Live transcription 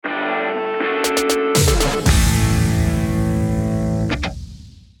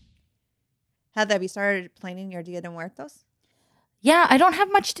Heather, have you started planning your Dia de Muertos? Yeah, I don't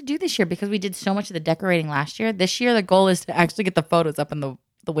have much to do this year because we did so much of the decorating last year. This year, the goal is to actually get the photos up in the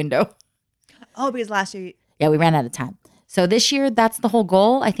window. Oh, because last year... Yeah, we ran out of time. So this year, that's the whole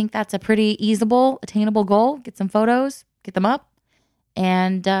goal. I think that's a pretty easable, attainable goal. Get some photos, get them up,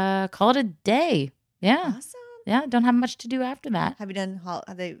 and call it a day. Yeah. Awesome. Yeah, don't have much to do after that. Have you done...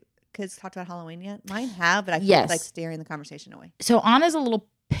 Have they kids talked about Halloween yet? Mine have, but I feel Yes. like steering the conversation away. So Anna's a little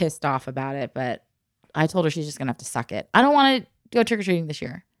pissed off about it, but I told her she's just going to have to suck it. I don't want to go trick-or-treating this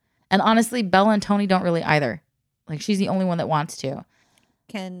year. And honestly, Bella and Tony don't really either. Like, she's the only one that wants to.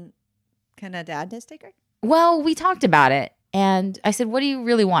 Can a dad just take her? Well, we talked about it. And I said, what do you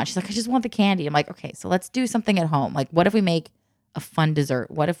really want? She's like, I just want the candy. I'm like, okay, so let's do something at home. Like, what if we make a fun dessert?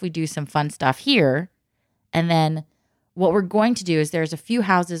 What if we do some fun stuff here? And then what we're going to do is there's a few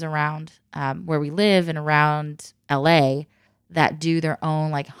houses around where we live and around LA that do their own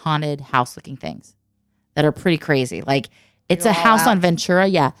like haunted house looking things that are pretty crazy. Like, it's a house on Ventura,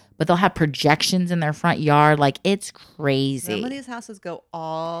 yeah, but they'll have projections in their front yard. Like, it's crazy. Some of these houses go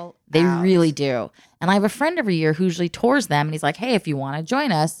all They out. really do. And I have a friend every year who usually tours them, and he's like, hey, if you want to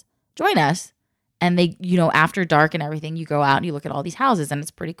join us. And they, after dark and everything, you go out and you look at all these houses, and it's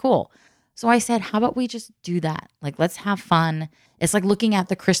pretty cool. So I said, how about we just do that? Like, let's have fun. It's like looking at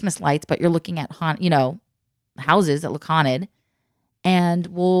the Christmas lights, but you're looking at, houses that look haunted. And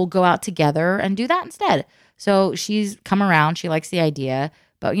we'll go out together and do that instead. So she's come around. She likes the idea.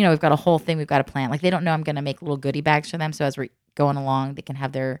 But, we've got a whole thing we've got to plan. Like, they don't know I'm going to make little goodie bags for them. So as we're going along, they can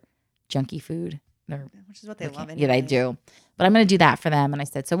have their junky food. Which is what they love anyway. Yeah, they do. But I'm going to do that for them. And I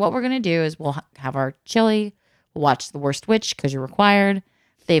said, so what we're going to do is we'll have our chili. We'll watch The Worst Witch because you're required.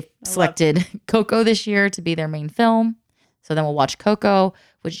 They've selected Coco this year to be their main film. So then we'll watch Coco,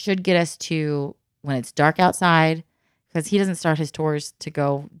 which should get us to when it's dark outside. Because he doesn't start his tours to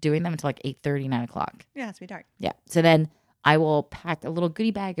go doing them until like 8:30, 9 o'clock. Yeah, it's be dark. Yeah. So then I will pack a little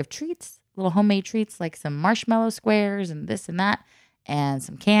goodie bag of treats, little homemade treats like some marshmallow squares and this and that, and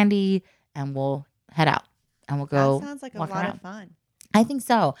some candy, and we'll head out and we'll go. That sounds like a walk lot around. of fun. I think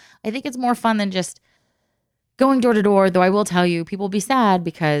so. I think it's more fun than just going door to door. Though I will tell you, people will be sad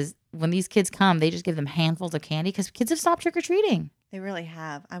because when these kids come, they just give them handfuls of candy because kids have stopped trick or treating. They really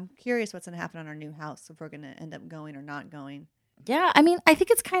have. I'm curious what's going to happen on our new house, if we're going to end up going or not going. Yeah, I mean, I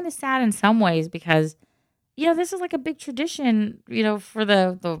think it's kind of sad in some ways because, this is like a big tradition, for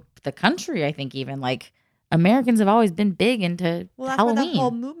the country, I think even. Like, Americans have always been big into that's Halloween. where the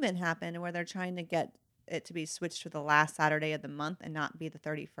whole movement happened, where they're trying to get it to be switched to the last Saturday of the month and not be the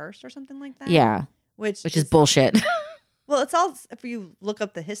 31st or something like that. Yeah, which is bullshit. Well, it's all, if you look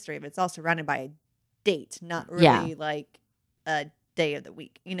up the history of it, it's all surrounded by a date, not really like a day of the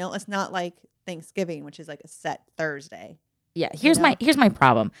week. It's not like Thanksgiving, which is like a set Thursday. Yeah, here's my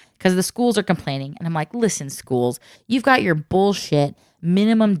problem because the schools are complaining, and I'm like, listen, schools, you've got your bullshit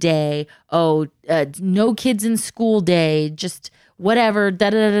minimum day. No kids in school day, just whatever. Da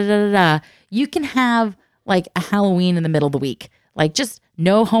da da da da. You can have like a Halloween in the middle of the week, like just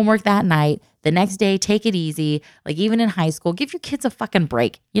no homework that night. The next day, take it easy. Like even in high school, give your kids a fucking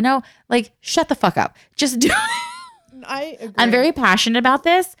break. Like shut the fuck up. Just do. I agree. I'm very passionate about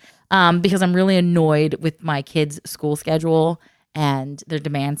this. Because I'm really annoyed with my kids' school schedule and their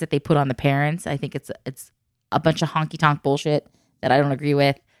demands that they put on the parents. I think it's a bunch of honky tonk bullshit that I don't agree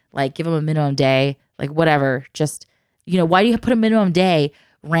with. Like, give them a minimum day, like whatever. Just, why do you put a minimum day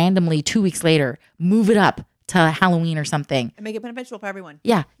randomly 2 weeks later? Move it up to Halloween or something and make it beneficial for everyone.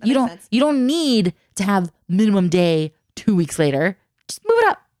 Yeah, you don't need to have minimum day 2 weeks later. Just move it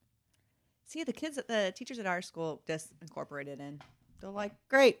up. See, the teachers at our school just incorporated in. They're like,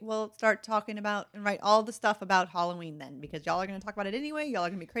 great, we'll start talking about and write all the stuff about Halloween then, because y'all are going to talk about it anyway. Y'all are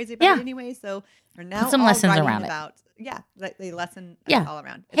going to be crazy about it anyway. So we're now some all lessons writing around about it. Yeah, they lesson all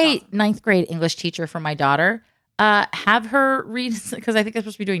around. It's hey, awesome. 9th grade English teacher for my daughter, have her read, because I think they're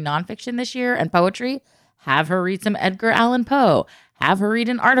supposed to be doing nonfiction this year and poetry. Have her read some Edgar Allan Poe. Have her read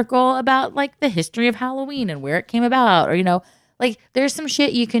an article about like the history of Halloween and where it came about, or like there's some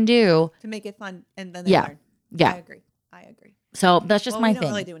shit you can do to make it fun, and then they learn. Yeah, I agree. So that's just my we thing. We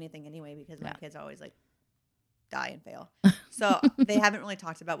don't really do anything anyway because my kids always like die and fail. So they haven't really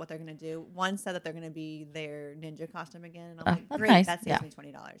talked about what they're going to do. One said that they're going to be their ninja costume again, and I'm like, that's great, nice. that saves me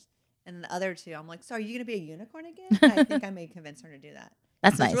 $20. And the other two, I'm like, so are you going to be a unicorn again? And I think I may convince her to do that.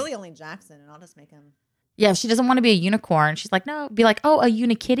 That's nice. It's really only Jackson, and I'll just make him. Yeah, if she doesn't want to be a unicorn, she's like, no, be like, oh, a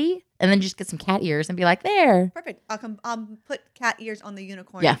unikitty, and then just get some cat ears and be like, there. Perfect. I'll put cat ears on the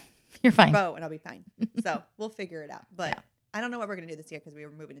unicorn. Yeah, you're fine. Bow, and I'll be fine. So we'll figure it out. But I don't know what we're going to do this year because we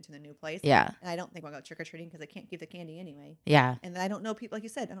were moving into the new place. Yeah. And I don't think we'll go trick-or-treating because I can't keep the candy anyway. Yeah. And I don't know people, like you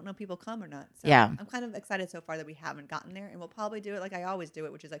said, I don't know if people come or not. So Yeah. I'm kind of excited so far that we haven't gotten there. And we'll probably do it like I always do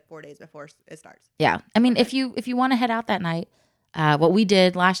it, which is like 4 days before it starts. Yeah. I mean, if you want to head out that night, what we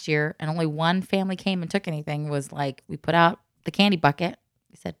did last year, and only one family came and took anything, was like we put out the candy bucket.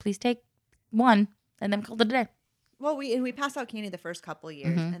 We said, please take one, and then called it a day. Well, we passed out candy the first couple of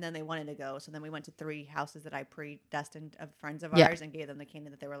years, Mhm. and then they wanted to go. So then we went to 3 houses that I predestined of friends of Yeah. ours and gave them the candy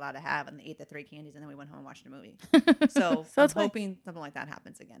that they were allowed to have, and they ate the 3 candies, and then we went home and watched a movie. So I'm it's fine. hoping something like that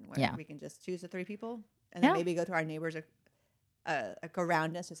happens again, where Yeah. we can just choose the 3 people, and then Yeah. maybe go to our neighbors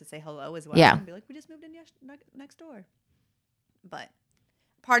around us just to say hello as well. Yeah. And be like, we just moved in next door. But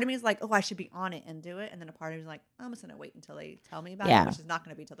part of me is like, oh, I should be on it and do it. And then a part of me is like, I'm just going to wait until they tell me about Yeah. it, which is not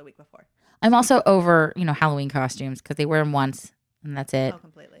going to be until the week before. I'm also over, Halloween costumes because they wear them once and that's it. Oh,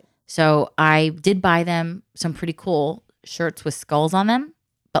 completely. So I did buy them some pretty cool shirts with skulls on them,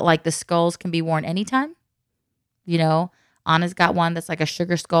 but like the skulls can be worn anytime. Anna's got one that's like a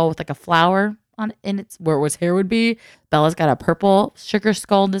sugar skull with like a flower on it, and it's where his hair would be. Bella's got a purple sugar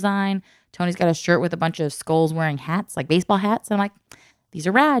skull design. Tony's got a shirt with a bunch of skulls wearing hats, like baseball hats. And I'm like, these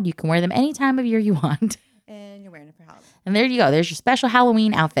are rad. You can wear them any time of year you want. And you're wearing it for Halloween. And there you go. There's your special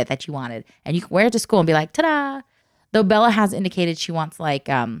Halloween outfit that you wanted. And you can wear it to school and be like, ta-da. Though Bella has indicated she wants like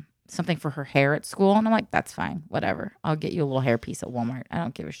something for her hair at school. And I'm like, that's fine. Whatever. I'll get you a little hair piece at Walmart. I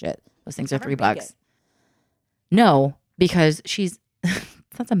don't give a shit. Those things are Have her $3. make it. No, because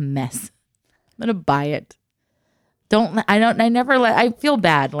that's a mess. I'm going to buy it. I feel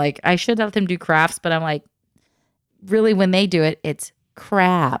bad. Like I should let them do crafts, but I'm like, really, when they do it, it's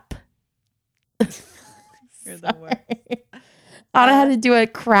crap. You're the worst. Anna had to do a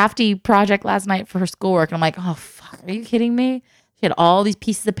crafty project last night for her schoolwork. And I'm like, oh, fuck, are you kidding me? She had all these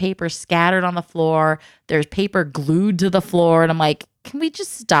pieces of paper scattered on the floor. There's paper glued to the floor. And I'm like, can we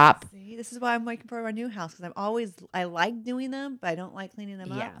just stop? See, this is why I'm waiting for our new house because I like doing them, but I don't like cleaning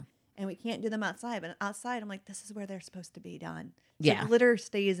them Yeah. up. And we can't do them outside. But outside, I'm like, this is where they're supposed to be done. So Yeah. glitter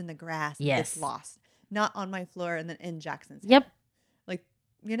stays in the grass. And Yes. gets lost. Not on my floor and then in Jackson's. Yep. Like,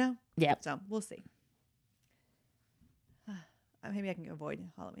 Yep. So we'll see. Maybe I can avoid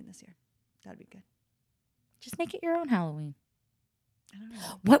Halloween this year. That'd be good. Just make it your own Halloween. I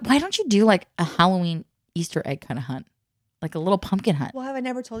don't know. Why don't you do like a Halloween Easter egg kind of hunt? Like a little pumpkin hunt. Well, have I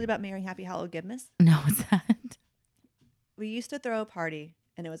never told you about Merry Happy Hollow Gibmas? No, what's that? We used to throw a party,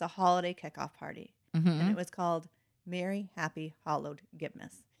 and it was a holiday kickoff party. Mm-hmm. And it was called Merry Happy Hollowed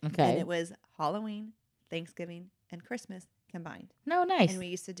Gibmas. Okay. And it was Halloween, Thanksgiving, and Christmas combined. No, nice. And we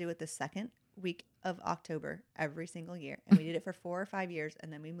used to do it the second week of October every single year. And we did it for 4 or 5 years,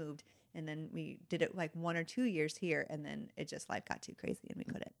 and then we moved. And then we did it like 1 or 2 years here, and then life got too crazy and we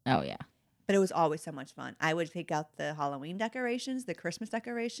couldn't. Oh, yeah. But it was always so much fun. I would take out the Halloween decorations, the Christmas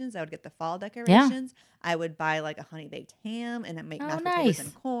decorations. I would get the fall decorations. I would buy like a honey baked ham and then make mashed potatoes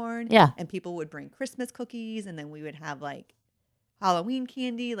and corn. Yeah. And people would bring Christmas cookies, and then we would have like Halloween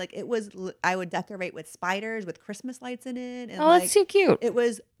candy. Like I would decorate with spiders with Christmas lights in it. And That's so cute. it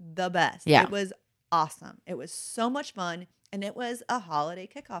was the best. Yeah. It was awesome. It was so much fun. And it was a holiday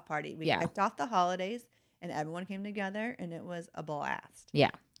kickoff party. We kicked off the holidays and everyone came together and it was a blast.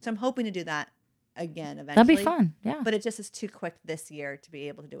 Yeah. So I'm hoping to do that again eventually. That'd be fun. Yeah. But it just is too quick this year to be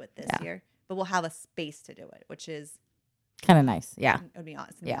able to do it this year. But we'll have a space to do it, which is kind of nice. Yeah. it would be awesome.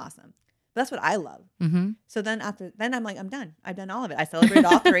 It's gonna be awesome. But that's what I love. Mm-hmm. So then I'm like, I'm done. I've done all of it. I celebrated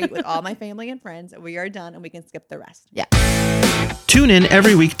all 3 with all my family and friends. We are done and we can skip the rest. Yeah. Tune in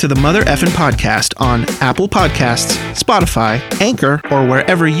every week to the Mother Effin' Podcast on Apple Podcasts, Spotify, Anchor, or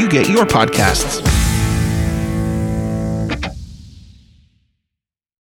wherever you get your podcasts.